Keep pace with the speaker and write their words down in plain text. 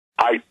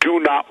I do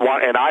not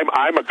want, and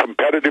I'm a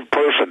competitive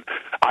person.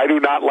 I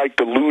do not like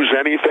to lose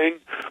anything,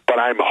 but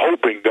I'm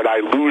hoping that I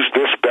lose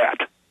this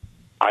bet.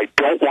 I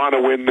don't want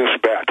to win this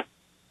bet.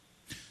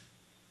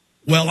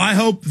 Well, I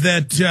hope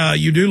that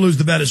you do lose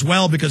the bet as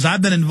well, because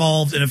I've been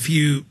involved in a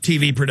few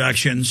TV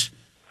productions.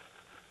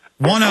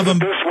 One of them.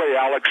 Put it this way,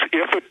 Alex,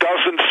 if it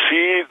doesn't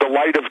see the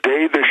light of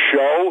day, this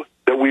show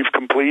that we've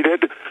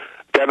completed,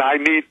 then I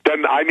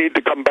need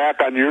to come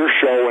back on your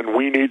show, and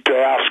we need to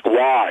ask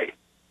why.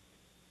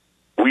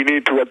 We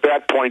need to, at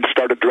that point,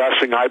 start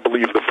addressing, I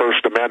believe, the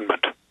First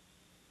Amendment.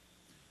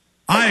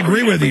 I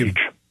agree with you.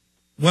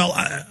 Well,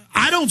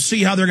 I don't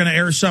see how they're going to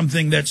air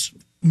something that's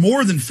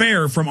more than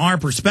fair from our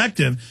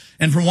perspective.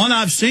 And from what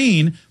I've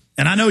seen,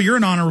 and I know you're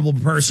an honorable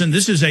person,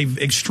 this is a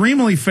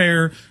extremely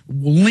fair,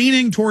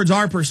 leaning towards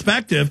our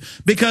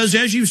perspective, because,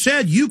 as you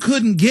said, you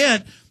couldn't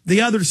get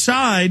the other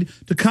side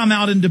to come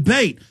out and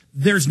debate.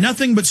 There's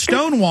nothing but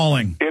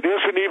stonewalling. It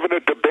isn't even a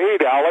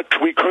debate, Alex.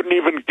 We couldn't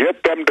even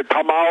get them to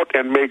come out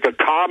and make a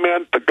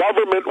comment. The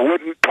government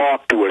wouldn't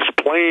talk to us,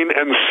 plain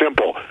and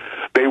simple.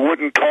 They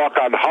wouldn't talk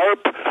on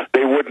HARP.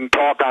 They wouldn't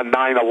talk on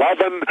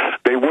 9/11.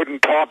 They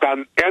wouldn't talk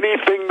on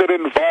anything that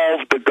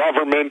involved the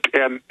government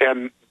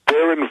and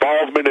their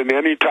involvement in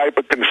any type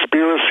of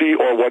conspiracy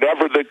or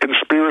whatever the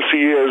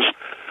conspiracy is.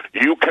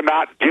 You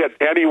cannot get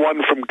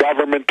anyone from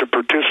government to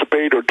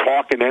participate or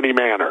talk in any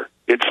manner.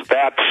 It's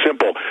that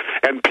simple.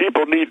 And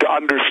people need to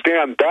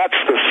understand that's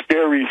the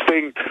scary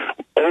thing,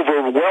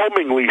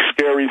 overwhelmingly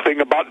scary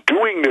thing about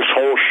doing this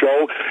whole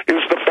show,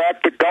 is the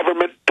fact that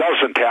government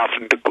doesn't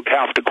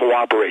have to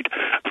cooperate.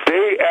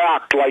 They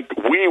act like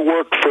we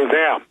work for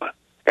them.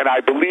 And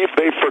I believe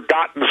they've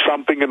forgotten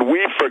something, and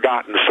we've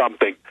forgotten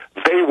something.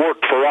 They work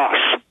for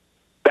us.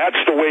 That's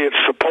the way it's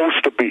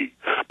supposed to be.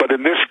 But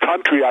in this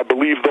country, I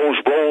believe those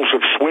roles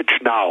have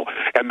switched now,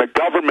 and the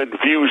government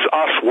views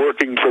us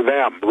working for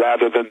them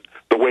rather than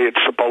the way it's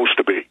supposed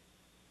to be.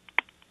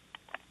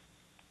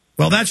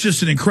 Well, that's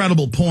just an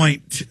incredible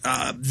point,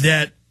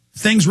 that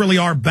things really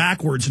are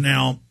backwards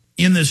now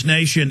in this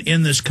nation,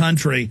 in this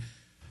country.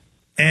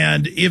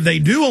 And if they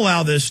do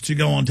allow this to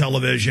go on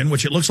television,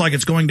 which it looks like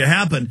it's going to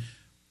happen,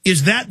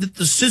 is that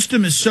the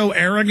system is so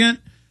arrogant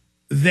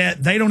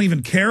that they don't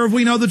even care if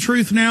we know the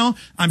truth now?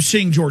 I'm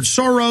seeing George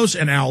Soros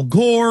and Al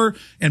Gore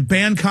and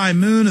Ban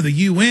Ki-moon of the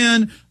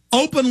UN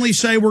openly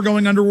say we're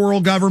going under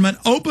world government,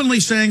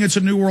 openly saying it's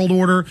a new world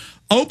order,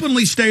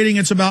 openly stating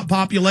it's about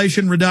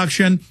population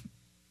reduction,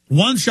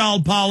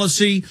 one-child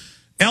policy.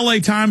 LA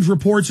Times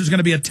reports there's going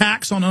to be a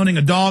tax on owning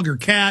a dog or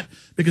cat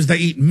because they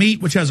eat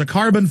meat, which has a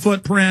carbon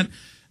footprint.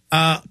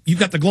 You've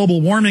got the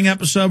global warming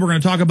episode. We're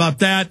going to talk about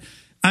that.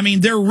 I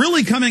mean, they're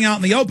really coming out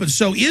in the open.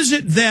 So is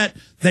it that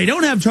they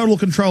don't have total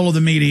control of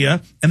the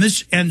media,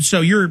 and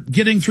so you're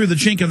getting through the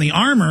chink in the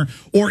armor,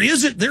 or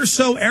is it they're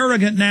so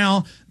arrogant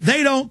now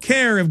they don't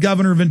care if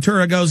Governor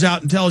Ventura goes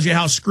out and tells you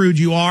how screwed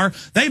you are?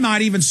 They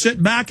might even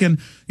sit back and,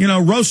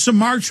 roast some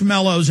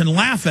marshmallows and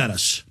laugh at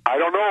us. I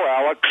don't know,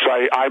 Alex.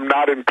 I'm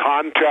not in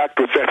contact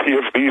with any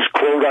of these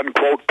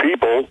quote-unquote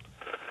people,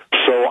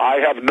 so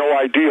I have no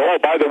idea. Oh,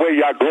 by the way,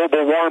 yeah,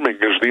 global warming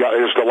is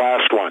the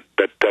last one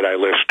that I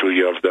list to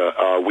you of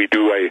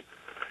the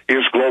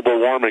is global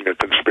warming a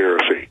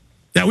conspiracy?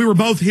 Yeah, we were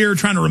both here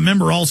trying to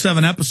remember all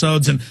 7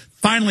 episodes, and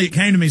finally it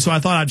came to me, so I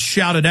thought I'd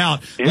shout it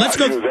out. Yeah, Let's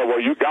go. Well,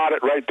 you got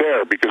it right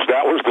there, because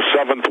that was the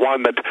 7th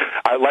one that,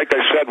 like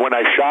I said, when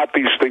I shot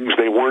these things,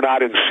 they were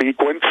not in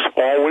sequence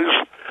always.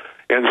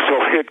 And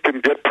so it can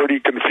get pretty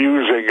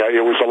confusing.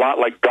 It was a lot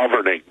like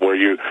governing, where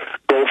you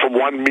go from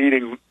one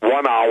meeting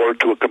 1 hour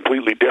to a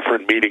completely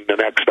different meeting the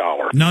next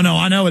hour. No,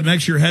 I know it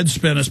makes your head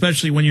spin,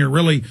 especially when you're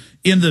really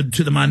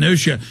to the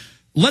minutia.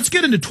 Let's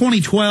get into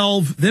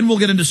 2012, then we'll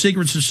get into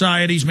secret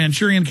societies,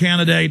 Manchurian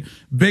Candidate,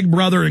 Big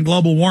Brother, and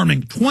global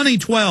warming.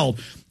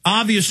 2012,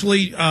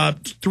 obviously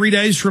 3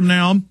 days from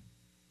now,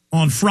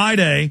 on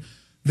Friday,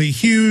 the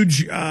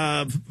huge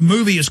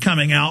movie is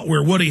coming out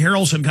where Woody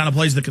Harrelson kind of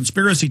plays the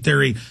conspiracy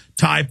theory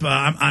type.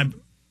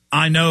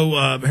 I know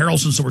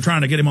Harrelson, so we're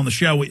trying to get him on the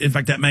show. In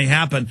fact, that may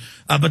happen.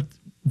 But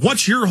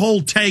what's your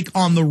whole take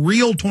on the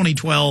real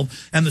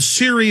 2012 and the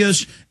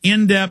serious,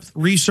 in-depth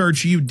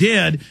research you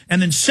did?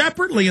 And then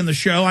separately in the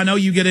show, I know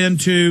you get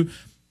into,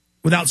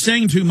 without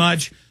saying too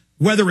much,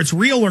 whether it's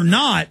real or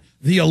not,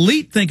 the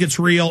elite think it's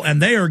real,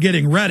 and they are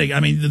getting ready. I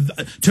mean,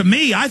 to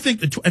me, I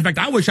think, in fact,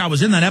 I wish I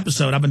was in that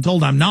episode. I've been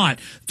told I'm not.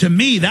 To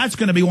me, that's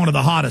going to be one of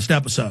the hottest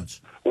episodes.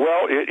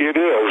 Well, it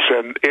is,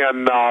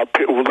 and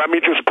let me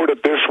just put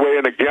it this way,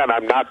 and again,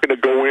 I'm not going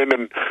to go in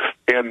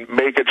and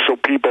make it so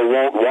people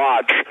won't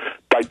watch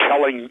by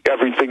telling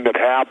everything that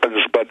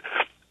happens, but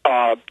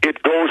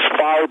it goes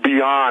far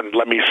beyond,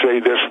 let me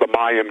say this, the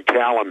Mayan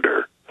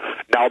calendar.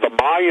 Now, the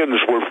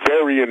Mayans were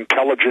very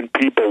intelligent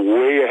people,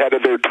 way ahead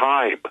of their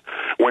time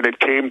when it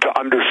came to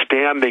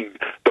understanding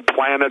the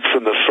planets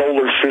and the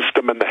solar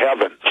system and the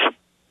heavens.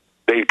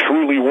 They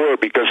truly were,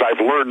 because I've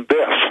learned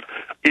this.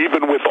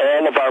 Even with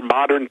all of our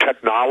modern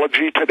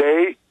technology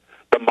today,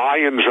 the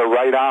Mayans are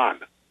right on.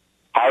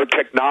 Our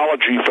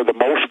technology, for the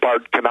most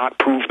part, cannot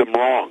prove them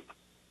wrong.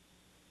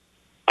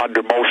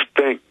 under most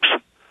things.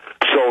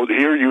 So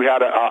here you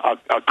had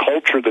a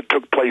culture that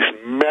took place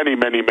many,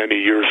 many, many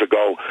years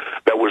ago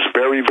that was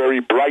very,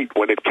 very bright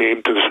when it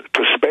came to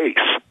space.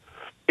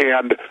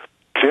 And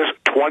this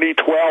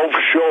 2012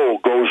 show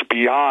goes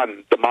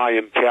beyond the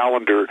Mayan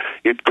calendar.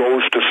 It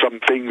goes to some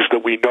things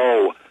that we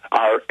know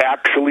are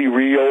actually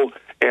real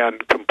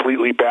and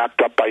completely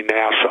backed up by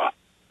NASA.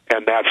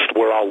 And that's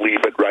where I'll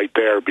leave it right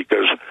there,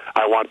 because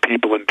I want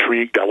people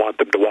intrigued. I want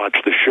them to watch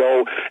the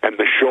show, and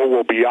the show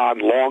will be on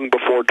long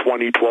before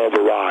 2012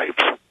 arrives.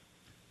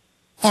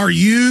 Are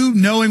you,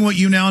 knowing what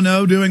you now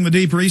know, doing the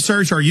deep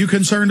research, are you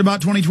concerned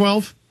about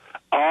 2012?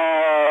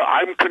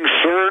 I'm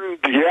concerned,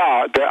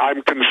 yeah.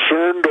 I'm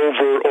concerned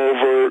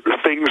over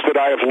things that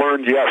I have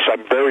learned. Yes,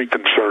 I'm very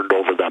concerned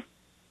over them.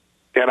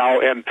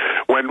 And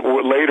when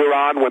later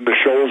on, when the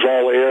shows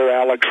all air,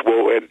 Alex,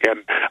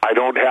 and I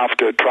don't have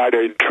to try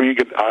to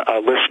intrigue a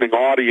listening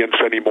audience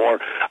anymore,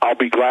 I'll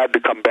be glad to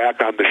come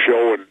back on the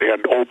show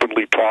and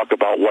openly talk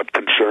about what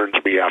concerns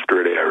me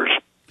after it airs.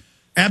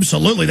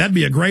 Absolutely. That'd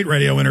be a great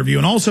radio interview.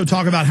 And also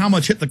talk about how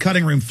much hit the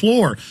cutting room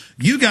floor.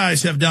 You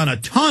guys have done a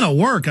ton of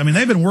work. I mean,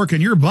 they've been working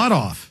your butt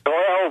off. Well,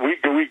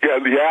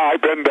 yeah,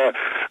 I've been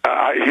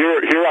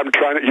here I'm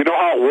trying to, you know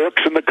how it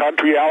works in the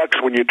country, Alex,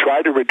 when you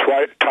try to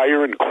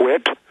retire and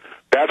quit,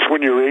 that's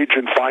when your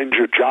agent finds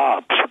your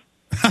jobs.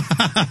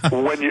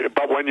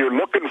 But when you're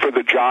looking for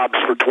the jobs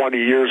for 20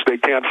 years, they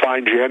can't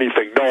find you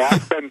anything. No,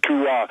 I've been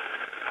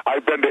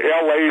to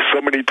L.A.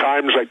 so many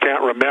times I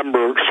can't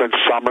remember since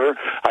summer.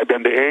 I've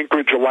been to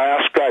Anchorage,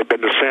 Alaska. I've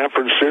been to San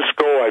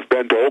Francisco. I've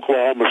been to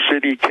Oklahoma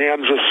City,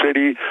 Kansas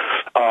City,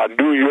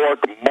 New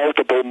York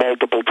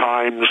multiple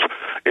times,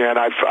 and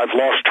I've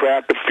lost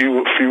track of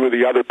few of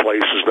the other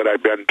places that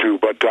I've been to.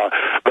 But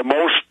the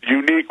most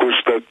unique was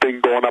the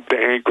thing going up to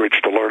Anchorage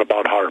to learn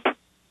about HAARP.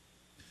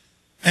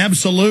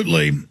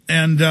 Absolutely.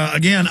 And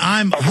again,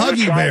 I'm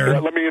Huggy Bear.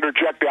 Let me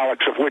interject,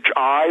 Alex, of which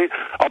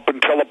up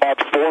until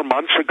about 4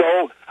 months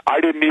ago, I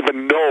didn't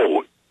even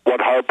know what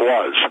HAARP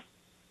was.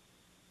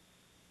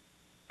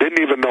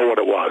 Didn't even know what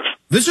it was.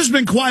 This has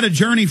been quite a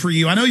journey for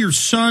you. I know your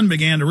son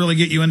began to really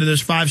get you into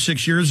this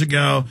 5-6 years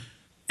ago.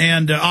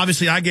 And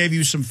obviously I gave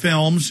you some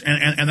films,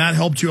 and that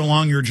helped you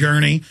along your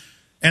journey.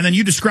 And then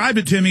you described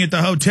it to me at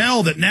the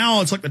hotel that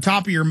now it's like the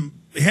top of your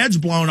head's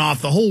blown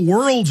off. The whole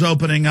world's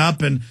opening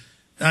up, and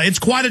it's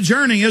quite a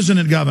journey, isn't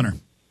it, Governor?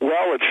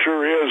 Well, it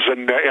sure is,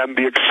 and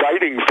the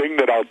exciting thing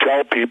that I'll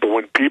tell people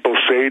when people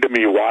say to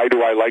me, why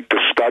do I like to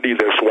study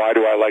this, why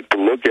do I like to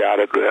look at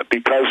it,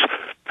 because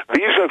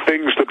these are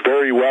things that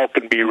very well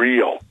can be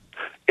real.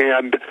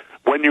 And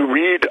when you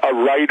read a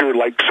writer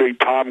like, say,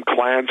 Tom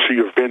Clancy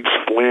or Vince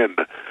Flynn,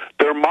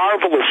 they're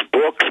marvelous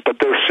books, but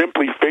they're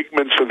simply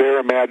figments of their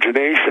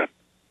imagination.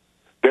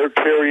 They're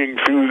carrying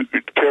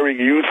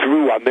you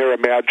through on their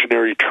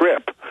imaginary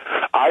trip.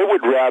 I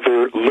would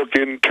rather look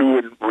into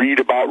and read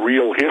about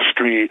real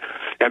history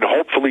and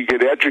hopefully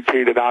get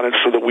educated on it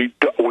so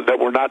that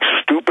we're not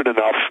stupid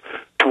enough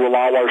to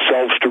allow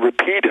ourselves to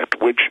repeat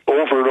it, which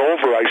over and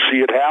over I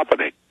see it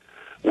happening.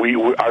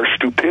 Our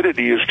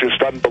stupidity is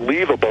just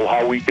unbelievable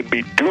how we can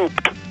be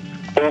duped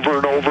over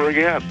and over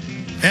again.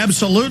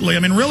 Absolutely.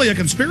 I mean, really, a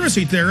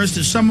conspiracy theorist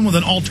is someone with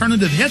an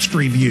alternative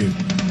history view.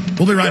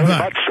 We'll be right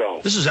back. Much so.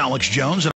 This is Alex Jones.